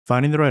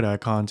Finding the right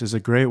icons is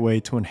a great way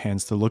to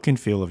enhance the look and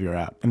feel of your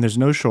app, and there's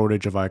no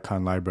shortage of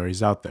icon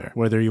libraries out there.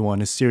 Whether you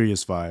want a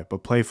serious vibe, a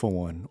playful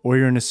one, or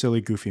you're in a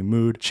silly goofy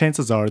mood,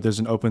 chances are there's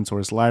an open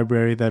source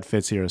library that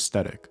fits your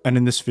aesthetic. And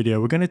in this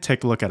video, we're going to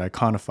take a look at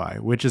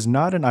Iconify, which is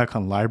not an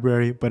icon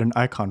library, but an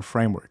icon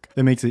framework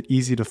that makes it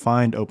easy to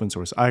find open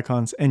source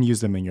icons and use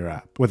them in your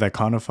app. With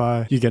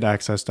Iconify, you get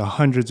access to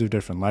hundreds of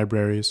different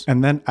libraries,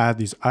 and then add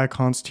these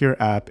icons to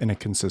your app in a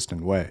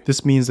consistent way.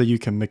 This means that you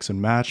can mix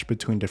and match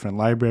between different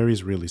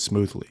libraries really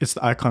smoothly. It's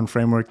the icon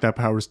framework that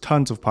powers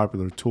tons of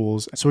popular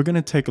tools, so we're going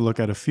to take a look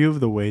at a few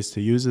of the ways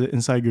to use it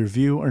inside your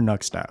Vue or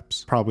Nuxt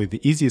apps. Probably the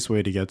easiest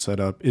way to get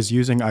set up is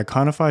using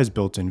Iconify's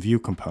built-in Vue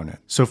component.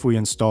 So if we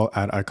install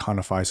at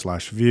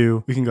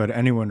iconify/vue, we can go to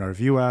anywhere in our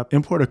Vue app,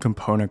 import a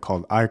component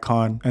called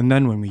icon, and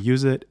then when we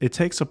use it, it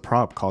takes a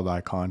prop called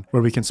icon,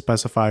 where we can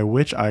specify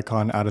which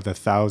icon out of the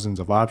thousands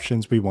of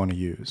options we want to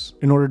use.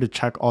 In order to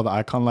check all the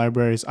icon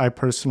libraries, I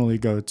personally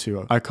go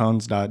to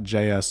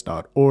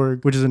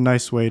icons.js.org, which is a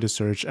nice way to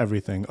search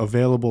everything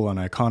available on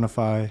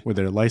Iconify with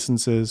their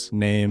licenses,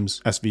 names,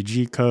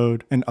 SVG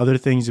code, and other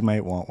things you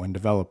might want when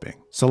developing.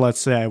 So let's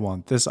say I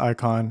want this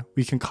icon,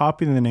 we can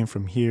copy the name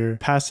from here,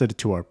 pass it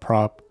to our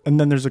prop, and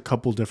then there's a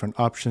couple different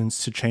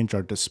options to change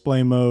our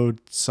display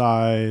mode,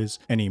 size,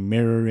 any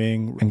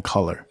mirroring, and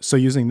color. So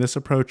using this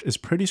approach is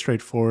pretty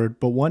straightforward,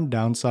 but one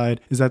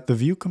downside is that the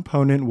Vue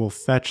component will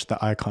fetch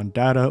the icon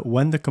data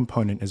when the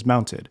component is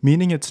mounted,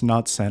 meaning it's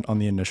not sent on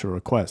the initial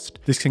request.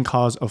 This can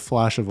cause a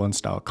flash of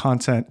unstyled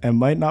content and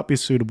might not be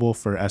suitable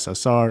for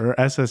SSR or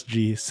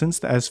SSG since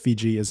the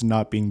SVG is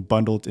not being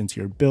bundled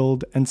into your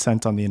build and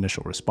sent on the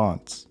initial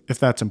response. If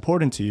that's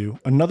important to you,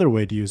 another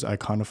way to use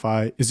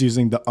Iconify is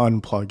using the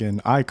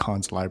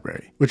unplugin-icons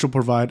library, which will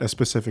provide a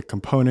specific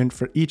component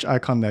for each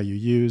icon that you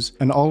use,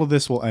 and all of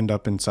this will end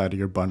up inside of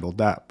your bundled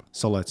app.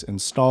 So let's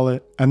install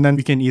it, and then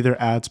we can either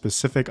add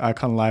specific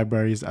icon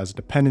libraries as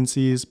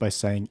dependencies by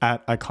saying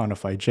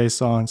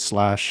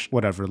 @iconify.json/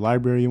 whatever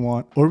library you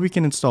want, or we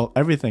can install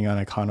everything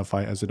on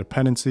Iconify as a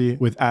dependency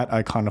with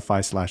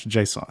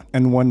 @iconify/json.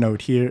 And one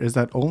note here is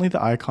that only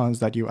the icons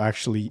that you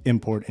actually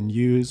import and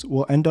use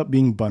will end up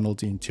being bundled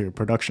into your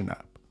production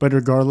app. But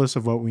regardless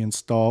of what we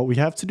install, we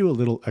have to do a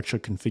little extra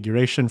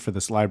configuration for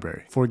this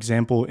library. For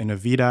example, in a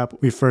VDApp,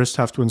 we first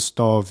have to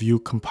install Vue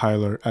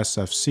compiler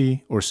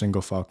SFC or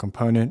single file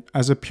component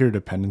as a pure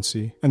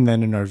dependency. And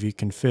then in our Vue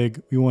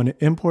config, we want to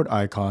import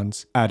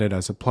icons, add it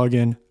as a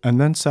plugin, and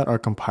then set our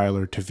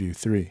compiler to Vue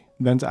 3.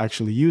 Then to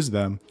actually use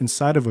them,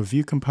 inside of a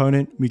Vue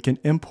component, we can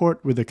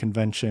import with the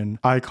convention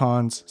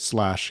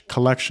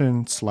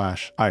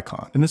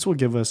icons/collection/icon. And this will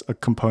give us a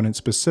component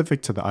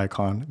specific to the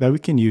icon that we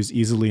can use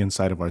easily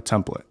inside of our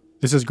template.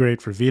 This is great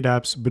for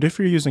VDApps, but if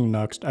you're using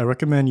Nuxt, I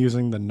recommend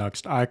using the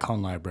Nuxt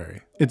Icon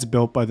library. It's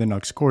built by the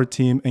Nuxt core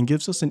team and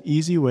gives us an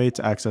easy way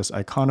to access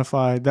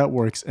Iconify that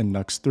works in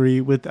Nuxt 3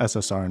 with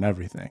SSR and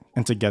everything.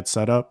 And to get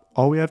set up,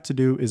 all we have to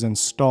do is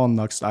install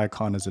Nuxt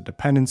Icon as a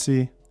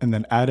dependency, and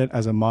then add it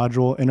as a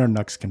module in our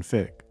Nuxt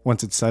config.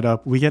 Once it's set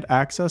up, we get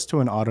access to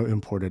an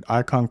auto-imported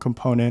icon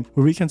component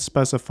where we can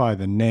specify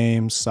the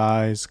name,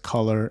 size,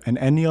 color, and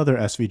any other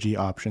SVG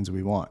options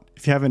we want.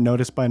 If you haven't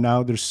noticed by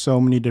now, there's so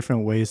many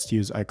different ways to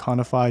use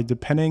Iconify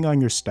depending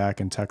on your stack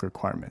and tech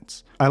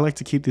requirements. I like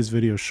to keep these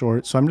videos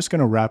short, so I'm just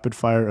going to rapid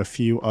fire a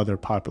few other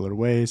popular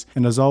ways,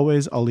 and as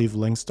always, I'll leave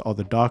links to all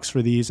the docs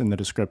for these in the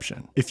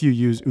description. If you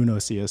use Uno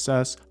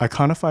CSS,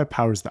 Iconify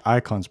powers the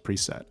icons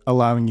preset,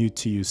 allowing you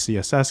to use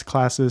CSS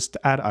classes to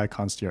add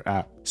icons to your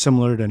app.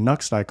 Similar to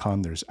Nuxt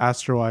Icon, there's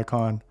Astro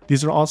Icon.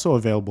 These are also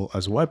available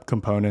as web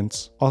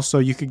components. Also,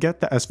 you could get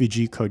the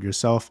SVG code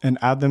yourself and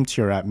add them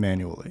to your app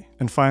manually.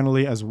 And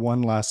finally, as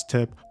one last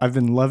tip, I've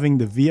been loving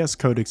the VS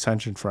Code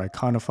extension for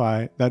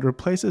Iconify that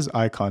replaces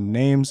icon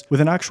names with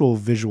an actual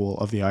visual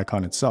of the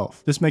icon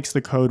itself. This makes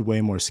the code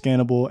way more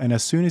scannable, and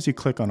as soon as you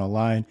click on a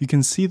line, you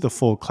can see the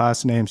full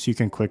class name so you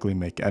can quickly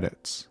make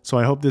edits. So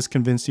I hope this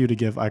convinced you to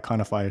give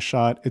Iconify a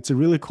shot. It's a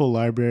really cool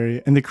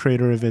library, and the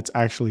creator of it's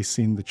actually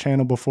seen the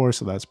channel before,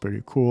 so that's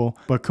pretty cool.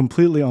 But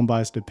completely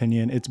unbiased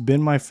opinion, it's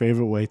been my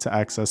favorite way to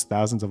access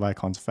thousands of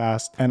icons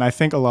fast, and I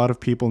think a lot of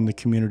people in the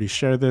community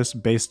share this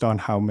based on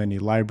how many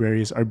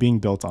libraries are being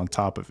built on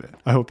top of it.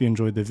 I hope you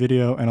enjoyed the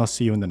video, and I'll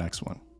see you in the next one.